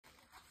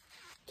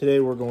Today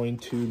we're going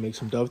to make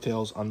some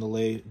dovetails on the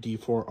Leigh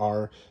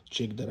D4R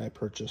jig that I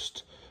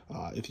purchased.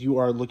 If you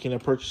are looking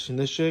at purchasing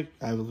this jig,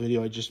 I have a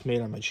video I just made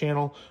on my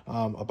channel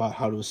about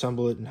how to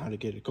assemble it and how to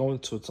get it going,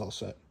 so it's all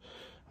set.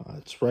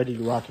 It's ready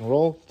to rock and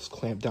roll. It's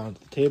clamped down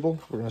to the table.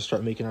 We're going to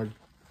start making our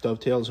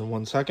dovetails in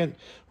 1 second.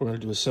 We're going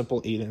to do a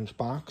simple 8-inch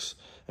box,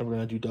 and we're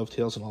going to do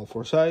dovetails on all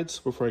 4 sides.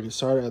 Before I get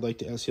started, I'd like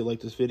to ask you to like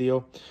this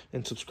video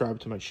and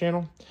subscribe to my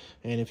channel.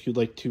 And if you'd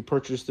like to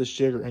purchase this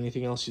jig or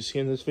anything else you see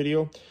in this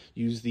video,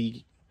 use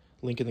the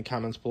link in the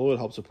comments below. It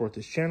helps support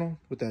this channel.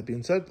 With that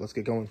being said, let's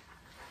get going.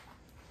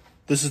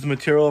 This is the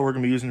material we're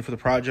going to be using for the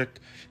project.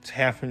 It's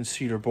 1/2-inch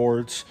cedar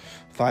boards,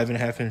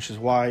 5.5 inches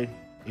wide,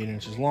 8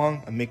 inches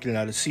long. I'm making it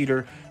out of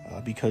cedar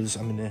because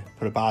I'm going to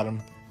put a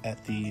bottom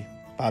at the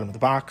bottom of the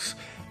box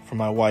for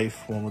my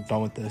wife when we're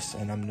done with this,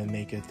 and I'm going to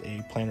make it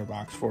a planter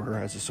box for her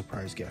as a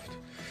surprise gift.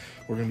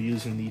 We're going to be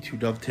using the 2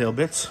 dovetail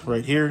bits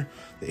right here,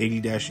 the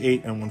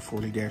 80-8 and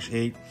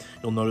 140-8.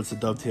 You'll notice the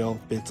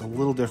dovetail bit's a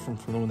little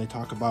different from the one they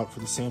talk about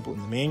for the sample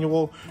in the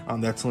manual.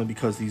 That's only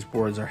because these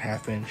boards are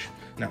 1/2 inch,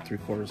 not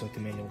 3/4 like the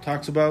manual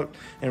talks about.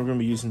 And we're going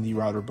to be using the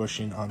router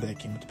bushing that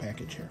came with the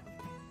package here.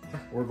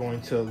 We're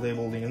going to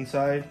label the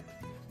inside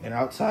and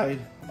outside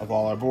of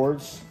all our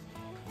boards.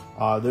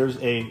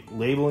 There's a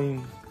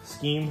labeling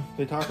scheme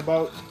they talk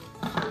about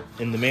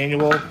in the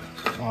manual,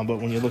 but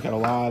when you look at a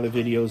lot of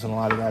videos and a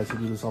lot of guys who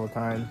do this all the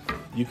time,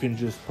 you can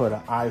just put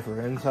an I for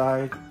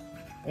inside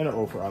and an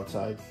O for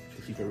outside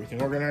to keep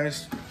everything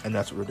organized, and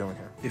that's what we're doing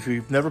here. If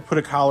you've never put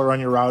a collar on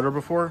your router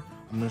before,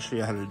 I'm going to show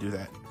you how to do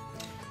that.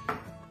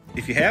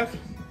 If you have,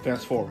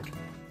 fast forward.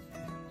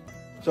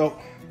 So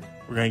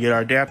we're going to get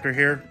our adapter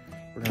here.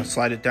 We're going to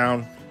slide it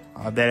down.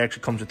 That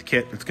actually comes with the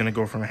kit. It's going to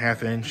go from a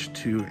 1/2 inch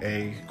to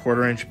a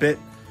 1/4 inch bit.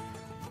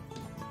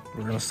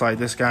 We're going to slide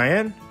this guy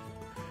in,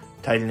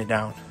 tighten it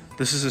down.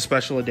 This is a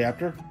special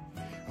adapter,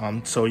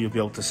 so you'll be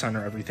able to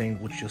center everything,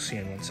 which you'll see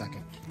in 1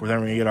 second. We're then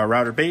going to get our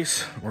router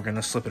base. We're going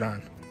to slip it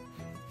on.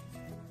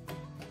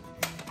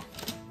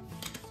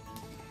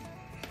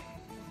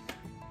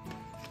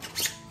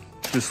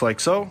 Just like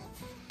so.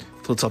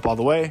 Tilts up all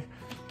the way.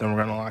 Then we're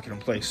going to lock it in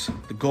place.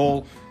 The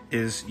goal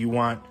is you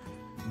want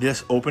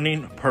this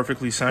opening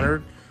perfectly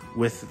centered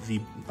with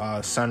the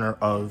center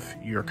of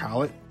your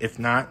collet. If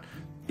not,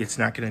 it's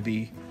not going to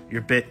be,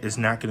 your bit is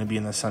not going to be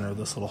in the center of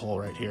this little hole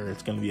right here.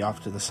 It's going to be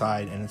off to the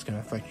side, and it's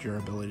going to affect your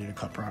ability to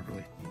cut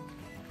properly.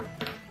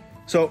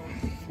 So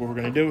what we're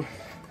going to do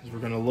is we're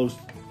going to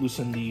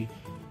loosen the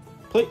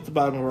plate at the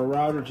bottom of our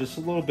router just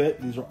a little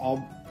bit. These are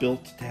all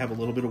built to have a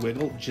little bit of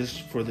wiggle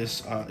just for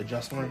this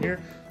adjustment right here.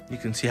 You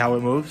can see how it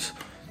moves.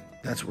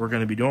 That's what we're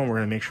going to be doing. We're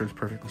going to make sure it's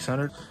perfectly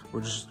centered.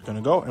 We're just going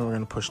to go and we're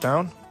going to push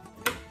down.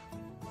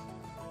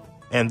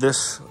 And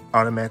this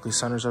automatically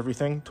centers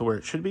everything to where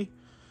it should be,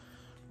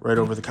 right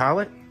over the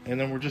collet. And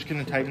then we're just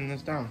going to tighten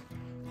this down.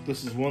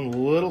 This is one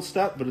little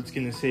step, but it's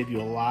going to save you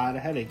a lot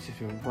of headaches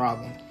if you have a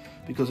problem.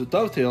 Because with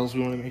dovetails,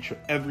 we want to make sure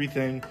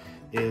everything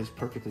is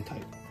perfectly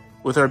tight.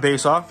 With our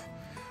base off,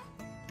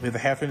 we have a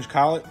 1/2 inch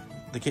collet.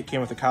 The kit came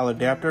with a collet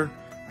adapter.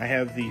 I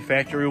have the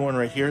factory one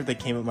right here that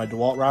came with my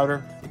DeWalt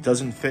router. It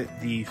doesn't fit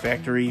the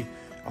factory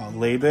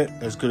Leigh bit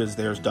as good as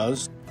theirs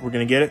does. We're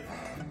going to get it,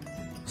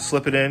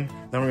 slip it in,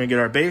 then we're going to get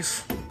our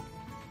base,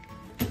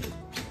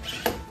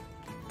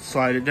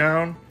 slide it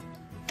down,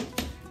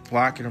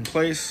 lock it in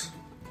place,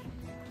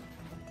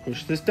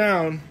 push this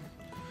down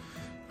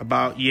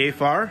about yay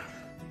far,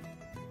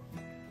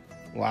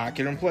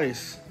 lock it in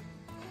place.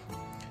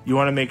 You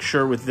want to make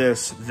sure with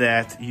this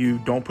that you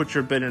don't put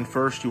your bit in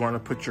first. You want to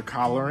put your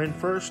collar in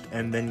first,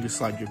 and then you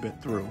slide your bit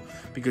through.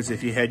 Because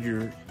if you had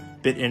your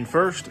bit in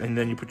first and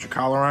then you put your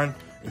collar on,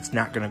 it's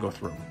not going to go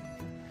through.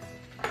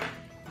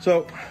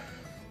 So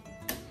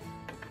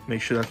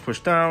make sure that's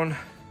pushed down.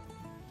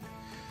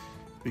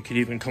 We could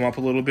even come up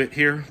a little bit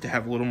here to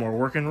have a little more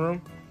working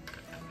room.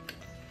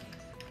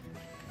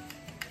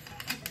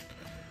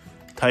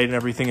 Tighten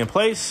everything in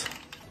place,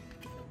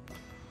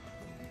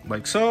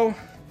 like so.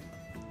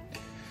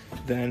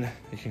 Then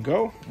you can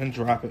go and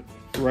drop it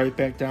right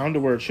back down to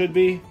where it should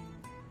be.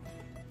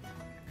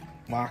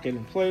 Lock it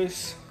in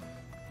place,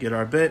 get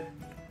our bit,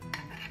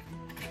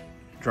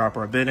 drop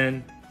our bit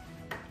in.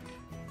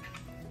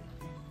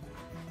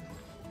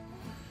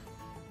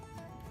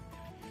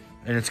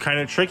 And it's kind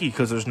of tricky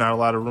because there's not a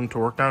lot of room to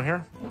work down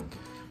here.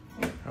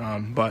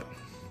 But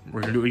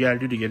we're gonna do what we gotta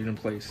do to get it in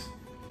place.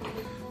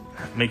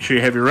 Make sure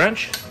you have your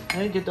wrench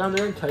and get down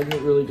there and tighten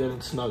it really good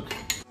and snug.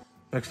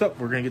 Next up,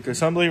 we're going to get the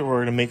assembly. We're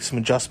going to make some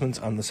adjustments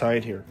on the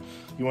side here.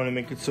 You want to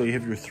make it so you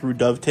have your through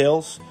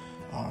dovetails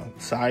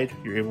side.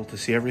 You're able to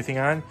see everything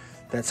on.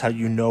 That's how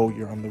you know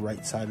you're on the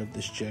right side of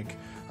this jig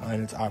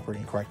and it's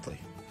operating correctly.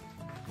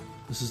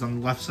 This is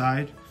on the left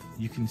side.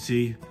 You can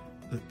see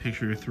the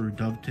picture your through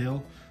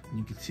dovetail, and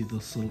you can see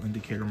this little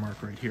indicator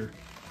mark right here.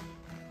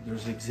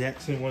 There's the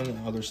exact same one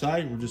on the other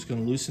side. We're just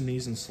going to loosen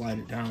these and slide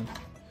it down.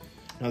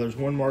 Now there's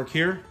one mark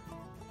here,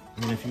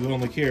 and if you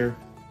look here,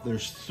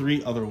 there's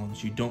 3 other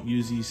ones. You don't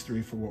use these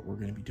 3 for what we're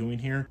going to be doing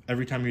here.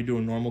 Every time you're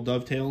doing normal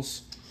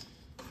dovetails,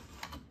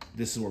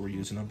 this is what we're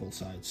using on both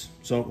sides.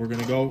 So we're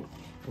gonna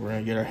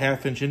get our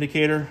 1/2 inch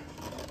indicator,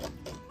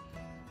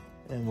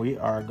 and we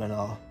are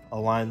gonna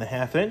align the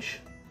 1/2 inch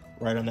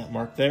right on that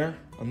mark there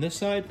on this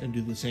side, and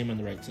do the same on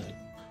the right side.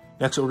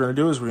 Next, what we're gonna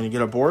do is we're gonna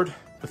get a board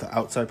with the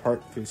outside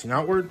part facing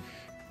outward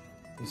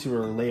and see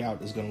what our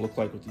layout is gonna look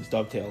like with these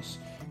dovetails.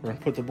 We're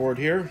gonna put the board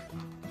here.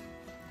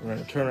 We're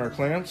gonna turn our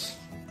clamps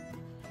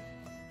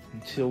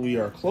until we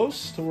are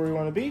close to where we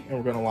wanna be, and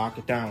we're gonna lock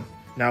it down.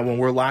 Now, when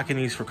we're locking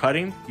these for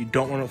cutting, you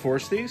don't wanna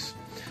force these,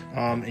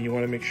 and you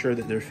wanna make sure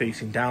that they're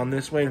facing down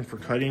this way. And for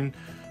cutting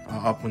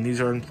up, when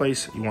these are in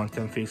place, you want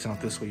them facing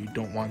out this way. You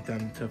don't want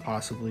them to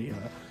possibly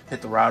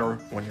hit the router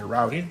when you're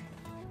routing.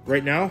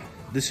 Right now,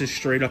 this is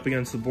straight up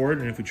against the board,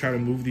 and if we try to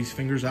move these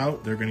fingers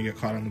out, they're gonna get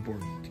caught on the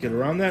board. To get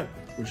around that,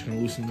 we're just gonna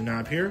loosen the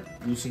knob here,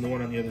 loosen the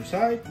one on the other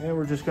side, and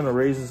we're just gonna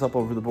raise this up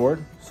over the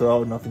board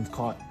so nothing's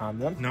caught on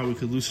them. Now we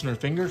could loosen our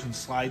fingers and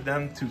slide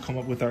them to come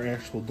up with our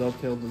actual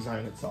dovetail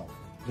design itself.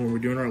 When we're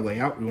doing our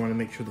layout, we wanna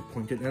make sure the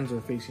pointed ends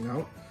are facing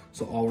out.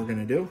 So all we're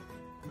gonna do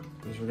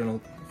is we're gonna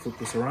flip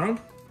this around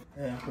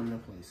and put it in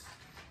place.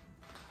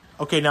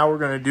 Okay, now we're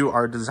gonna do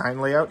our design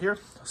layout here.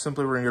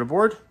 Simply, we're gonna get a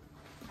board,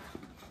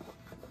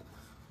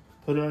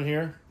 put it on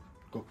here,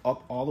 go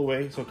up all the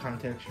way so it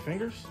contacts your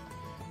fingers,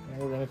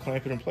 and we're gonna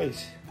clamp it in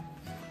place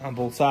on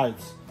both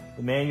sides.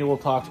 The manual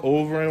talks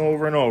over and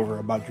over and over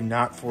about do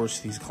not force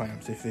these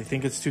clamps. If they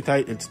think it's too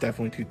tight, it's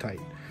definitely too tight.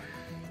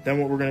 Then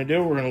what we're gonna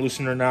do, we're gonna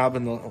loosen our knob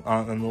on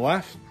the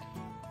left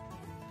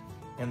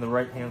and the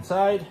right-hand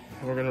side,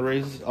 and we're gonna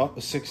raise it up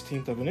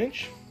 1/16 of an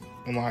inch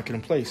and lock it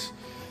in place.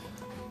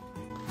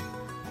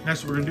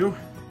 Next, what we're gonna do,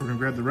 we're gonna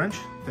grab the wrench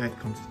that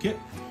comes with the kit.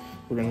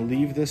 We're gonna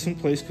leave this in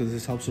place because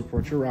this helps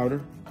support your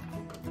router.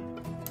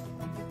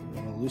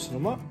 We're gonna loosen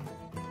them up.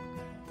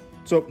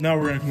 So now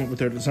we're gonna come up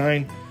with our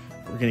design.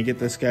 We're gonna get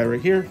this guy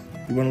right here.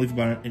 We wanna leave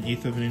about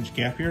 1/8 of an inch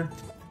gap here.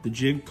 The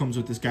jig comes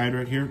with this guide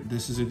right here.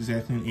 This is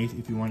exactly 1/8.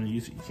 If you want to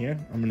use it, you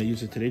can. I'm gonna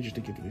use it today just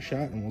to give it a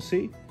shot, and we'll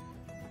see.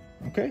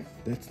 Okay,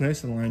 that's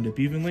nice and lined up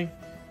evenly.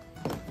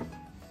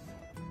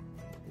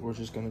 We're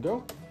just gonna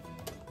go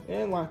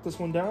and lock this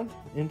one down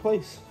in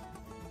place.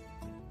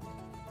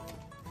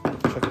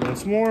 Check it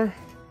once more.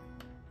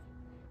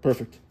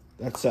 Perfect,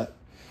 that's set.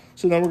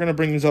 So now we're gonna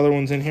bring these other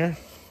ones in here,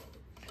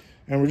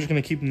 and we're just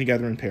gonna keep them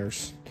together in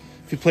pairs.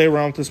 If you play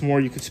around with this more,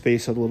 you could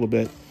space it a little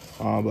bit,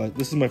 but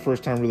this is my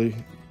first time really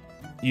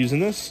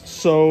using this,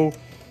 so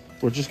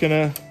we're just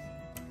gonna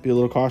be a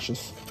little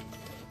cautious.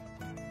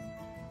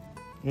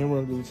 And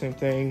we're gonna do the same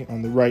thing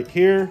on the right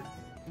here.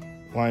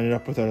 Line it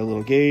up with our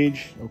little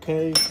gauge.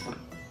 Okay,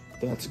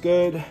 that's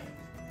good.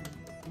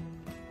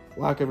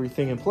 Lock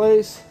everything in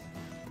place.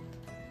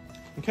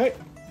 Okay,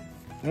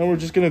 now we're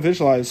just gonna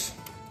visualize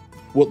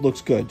what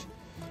looks good.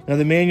 Now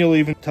the manual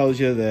even tells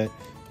you that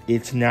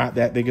it's not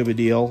that big of a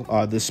deal,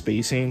 the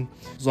spacing.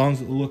 As long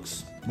as it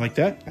looks like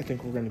that, I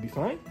think we're gonna be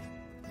fine.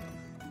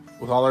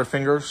 With all our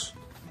fingers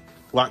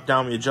locked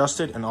down, we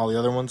adjusted, and all the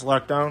other ones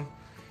locked down.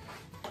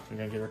 We're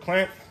gonna get our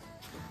clamp.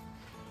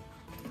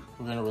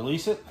 We're gonna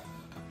release it.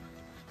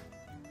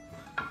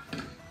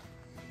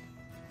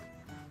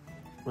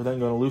 We're then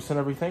gonna loosen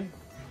everything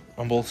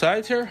on both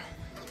sides here.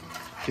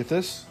 Get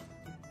this,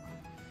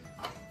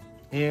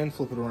 and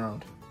flip it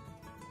around.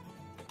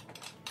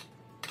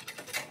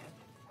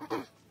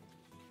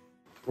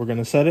 We're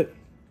gonna set it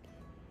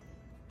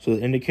so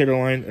the indicator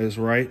line is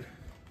right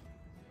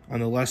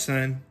on the less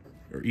than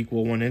or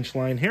equal 1 inch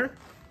line here.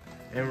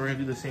 And we're gonna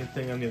do the same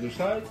thing on the other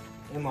side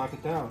and lock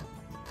it down.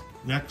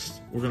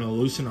 Next, we're gonna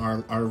loosen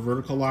our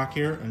vertical lock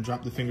here and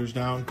drop the fingers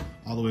down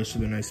all the way so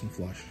they're nice and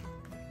flush.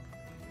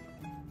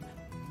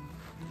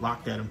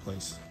 Lock that in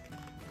place.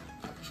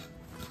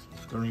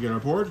 Then we get our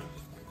board,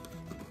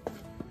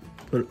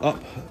 put it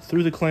up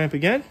through the clamp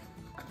again,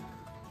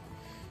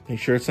 make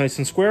sure it's nice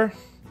and square,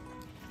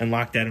 and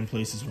lock that in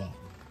place as well.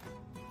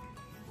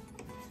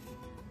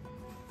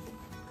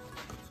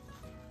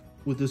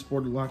 With this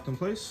board locked in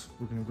place,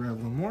 we're gonna grab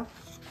one more.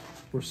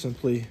 We're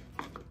simply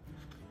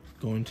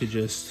going to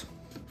just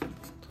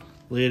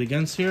lay it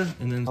against here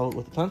and then follow it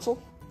with a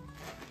pencil.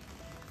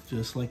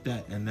 Just like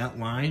that. And that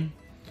line,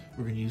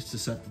 we're gonna use to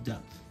set the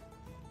depth.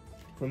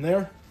 From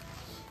there,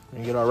 we're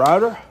gonna get our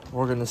router,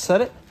 we're gonna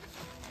set it.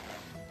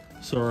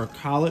 So our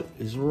collet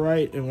is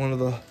right in one of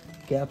the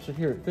gaps right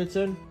here it fits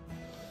in.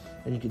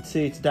 And you can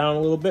see it's down a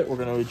little bit. We're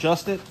gonna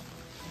adjust it.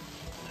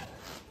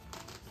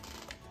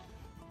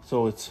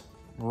 So it's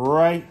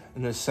right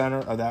in the center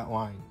of that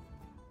line.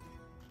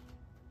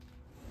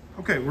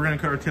 Okay, we're gonna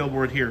cut our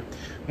tailboard here.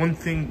 One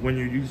thing when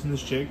you're using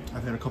this jig,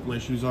 I've had a couple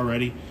issues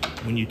already.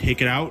 When you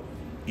take it out,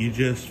 you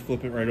just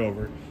flip it right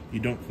over. You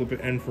don't flip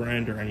it end for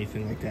end or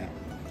anything like that.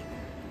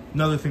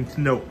 Another thing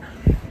to note,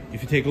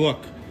 if you take a look,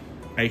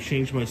 I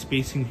changed my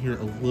spacing here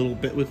a little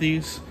bit with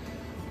these.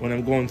 When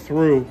I'm going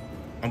through,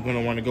 I'm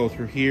gonna wanna go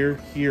through here,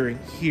 here, and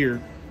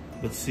here.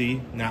 But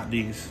see, not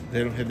these.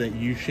 They don't have that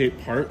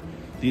U-shaped part.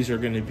 These are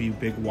gonna be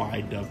big,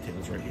 wide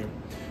dovetails right here.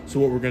 So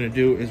what we're gonna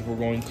do is we're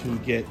going to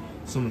get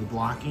some of the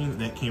blocking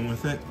that came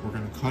with it. We're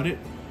gonna cut it,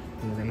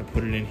 and we're gonna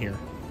put it in here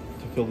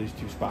to fill these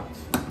two spots.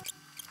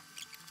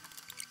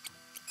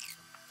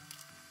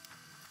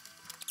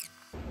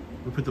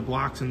 We put the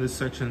blocks in this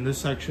section and this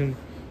section.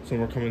 So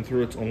when we're coming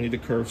through, it's only the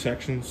curved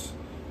sections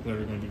that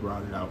are going to be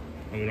routed out.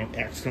 And we don't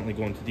accidentally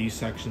go into these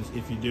sections.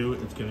 If you do,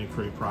 it's going to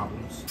create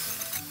problems.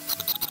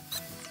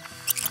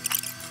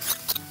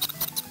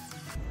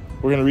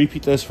 We're going to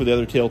repeat this for the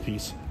other tail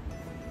piece.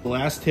 The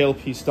last tail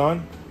piece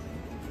done,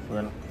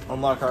 we're going to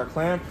unlock our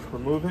clamp,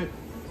 remove it,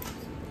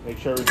 make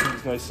sure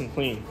everything's nice and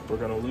clean. We're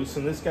going to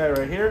loosen this guy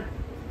right here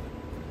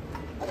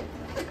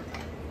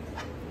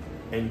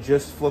and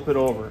just flip it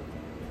over.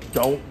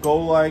 Don't go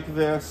like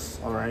this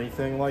or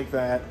anything like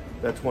that.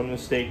 That's one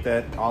mistake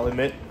that I'll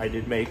admit I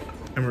did make.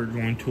 And we're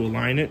going to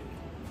align it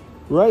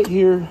right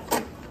here.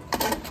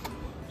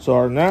 So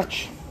our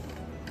notch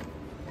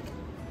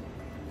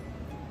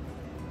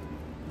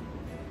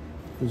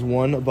is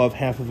 1 above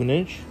 ½ of an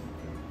inch.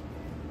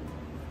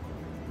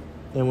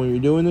 And when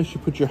you're doing this, you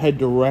put your head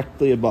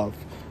directly above.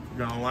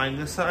 We're gonna align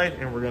this side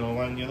and we're gonna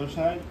align the other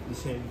side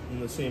in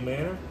the same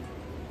manner.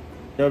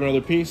 Grab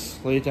another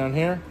piece, lay it down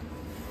here,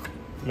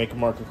 make a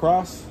mark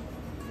across.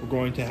 We're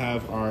going to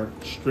have our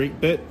straight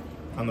bit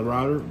on the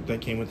router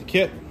that came with the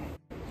kit.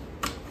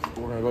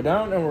 We're gonna go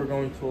down and we're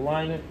going to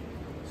align it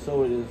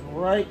so it is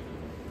right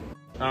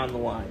on the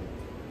line.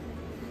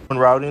 When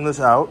routing this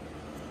out,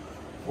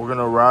 we're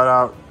gonna route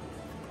out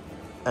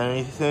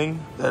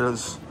anything that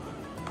is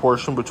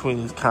portion between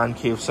these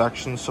concave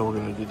sections. So we're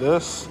gonna do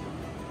this,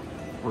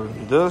 we're gonna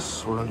do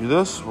this, we're gonna do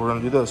this, we're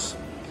gonna do this.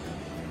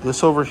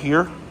 This over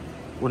here,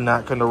 we're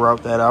not gonna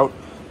route that out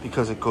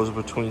because it goes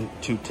between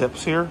 2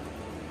 tips here.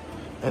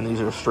 And these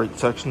are straight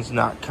sections,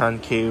 not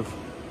concave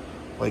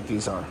like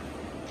these are.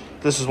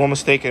 This is one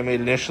mistake I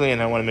made initially,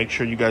 and I wanna make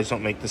sure you guys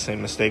don't make the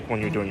same mistake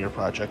when you're doing your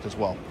project as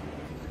well.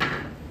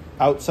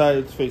 Outside,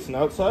 it's facing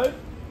outside.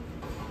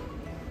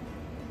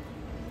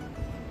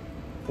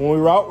 When we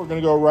route, we're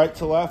gonna go right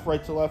to left,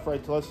 right to left,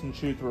 right to left, and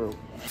chew through.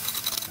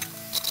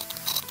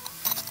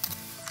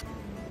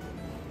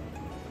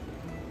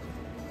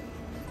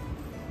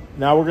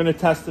 Now we're gonna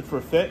test it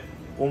for fit.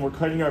 When we're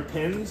cutting our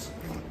pins,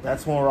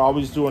 that's when we're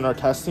always doing our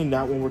testing,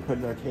 not when we're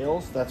cutting our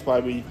tails. That's why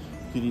we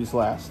do these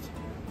last.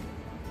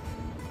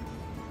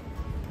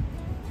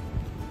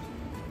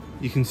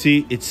 You can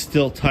see it's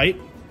still tight.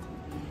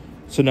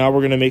 So now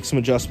we're gonna make some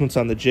adjustments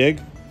on the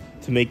jig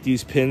to make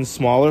these pins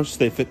smaller so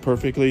they fit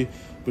perfectly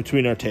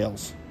between our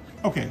tails.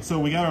 Okay, so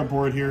we got our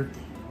board here.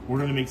 We're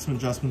gonna make some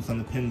adjustments on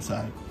the pin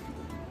side.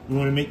 We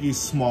wanna make these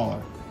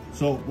smaller.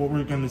 So what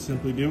we're gonna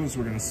simply do is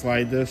we're gonna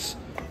slide this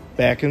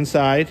back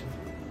inside.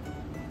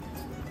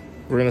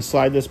 We're gonna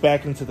slide this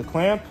back into the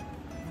clamp,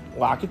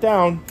 lock it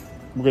down.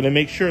 We're gonna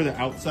make sure the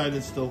outside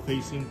is still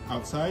facing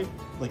outside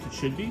like it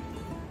should be,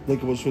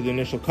 like it was for the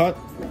initial cut.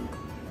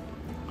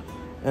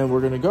 And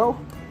we're gonna go,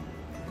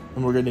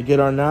 and we're gonna get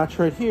our notch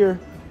right here.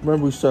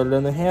 Remember, we started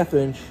on the ½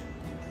 inch.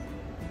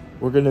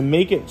 We're gonna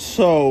make it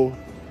so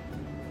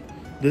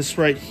this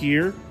right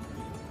here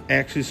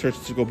actually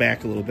starts to go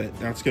back a little bit.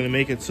 That's gonna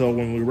make it so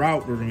when we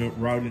route, we're gonna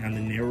route it on the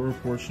narrower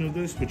portion of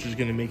this, which is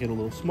gonna make it a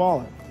little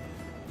smaller.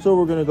 So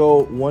we're gonna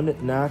go 1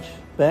 notch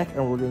back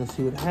and we're gonna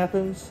see what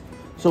happens.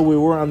 So we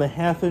were on the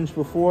 ½ inch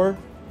before.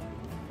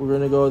 We're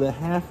gonna go the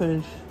 ½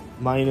 inch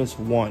minus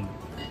 1.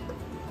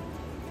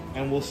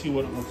 And we'll see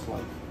what it looks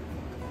like.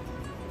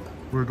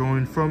 We're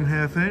going from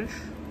 ½ inch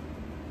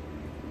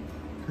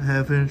to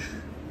 ½ inch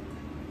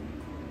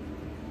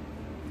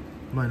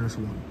minus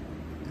 1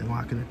 and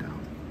locking it down.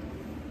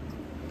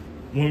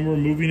 When we're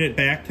moving it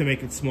back to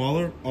make it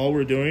smaller, all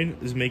we're doing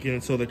is making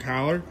it so the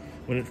collar,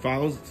 when it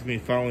follows, it's gonna be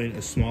following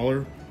a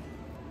smaller,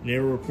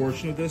 narrower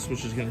portion of this,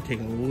 which is gonna take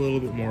a little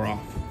bit more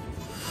off.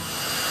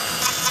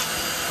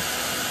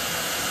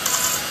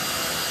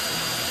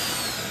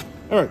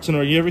 All right, so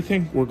now you get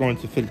everything, we're going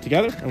to fit it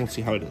together and we'll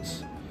see how it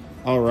is.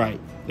 All right,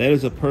 that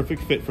is a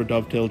perfect fit for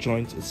dovetail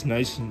joints. It's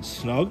nice and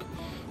snug,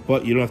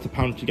 but you don't have to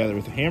pound it together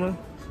with a hammer.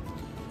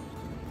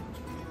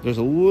 There's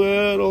a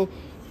little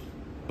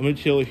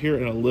material here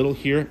and a little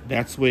here.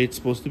 That's the way it's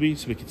supposed to be,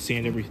 so we can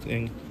sand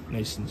everything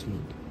nice and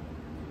smooth.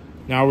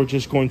 Now we're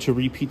just going to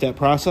repeat that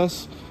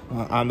process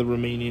on the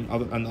remaining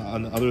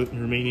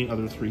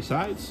other 3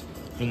 sides,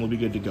 and we'll be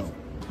good to go.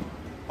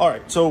 All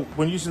right, so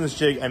when using this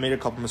jig, I made a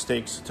couple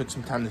mistakes. It took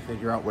some time to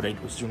figure out what I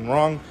was doing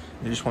wrong.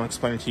 I just want to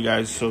explain it to you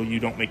guys so you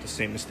don't make the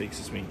same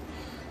mistakes as me.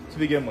 To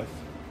begin with,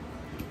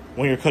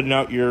 when you're cutting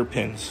out your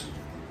pins,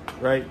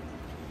 right?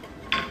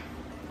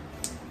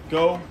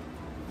 Go,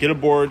 get a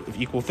board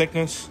of equal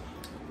thickness,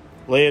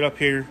 lay it up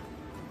here,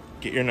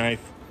 get your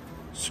knife,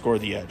 score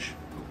the edge.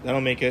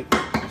 That'll make it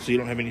so you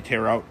don't have any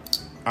tear out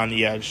on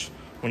the edge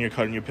when you're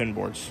cutting your pin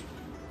boards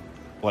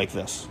like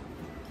this.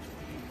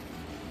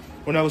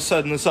 When I was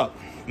setting this up,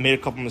 I made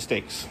a couple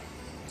mistakes.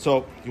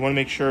 So you want to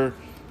make sure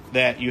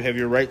that you have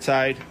your right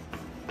side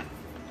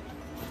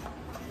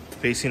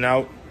facing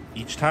out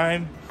each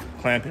time,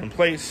 clamp it in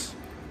place.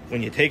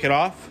 When you take it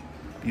off,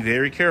 be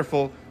very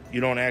careful you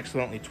don't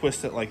accidentally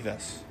twist it like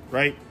this,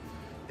 right?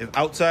 If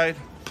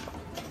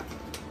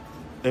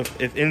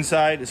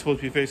inside is supposed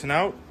to be facing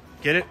out,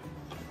 get it,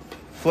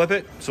 flip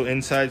it, so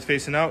inside's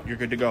facing out, you're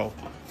good to go.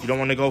 You don't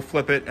want to go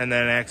flip it and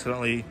then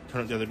accidentally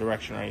turn it the other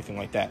direction or anything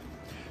like that.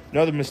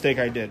 Another mistake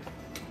I did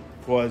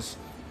was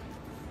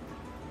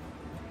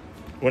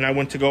when I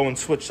went to go and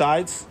switch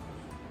sides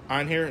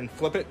on here and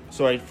flip it,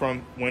 so I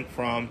went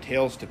from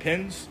tails to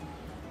pins.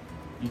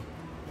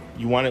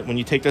 You want it, when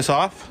you take this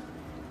off,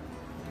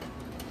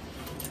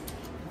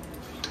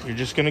 you're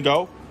just gonna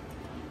go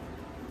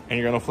and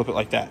you're gonna flip it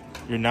like that.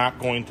 You're not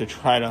going to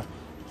try to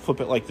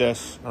flip it like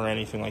this or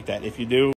anything like that. If you do,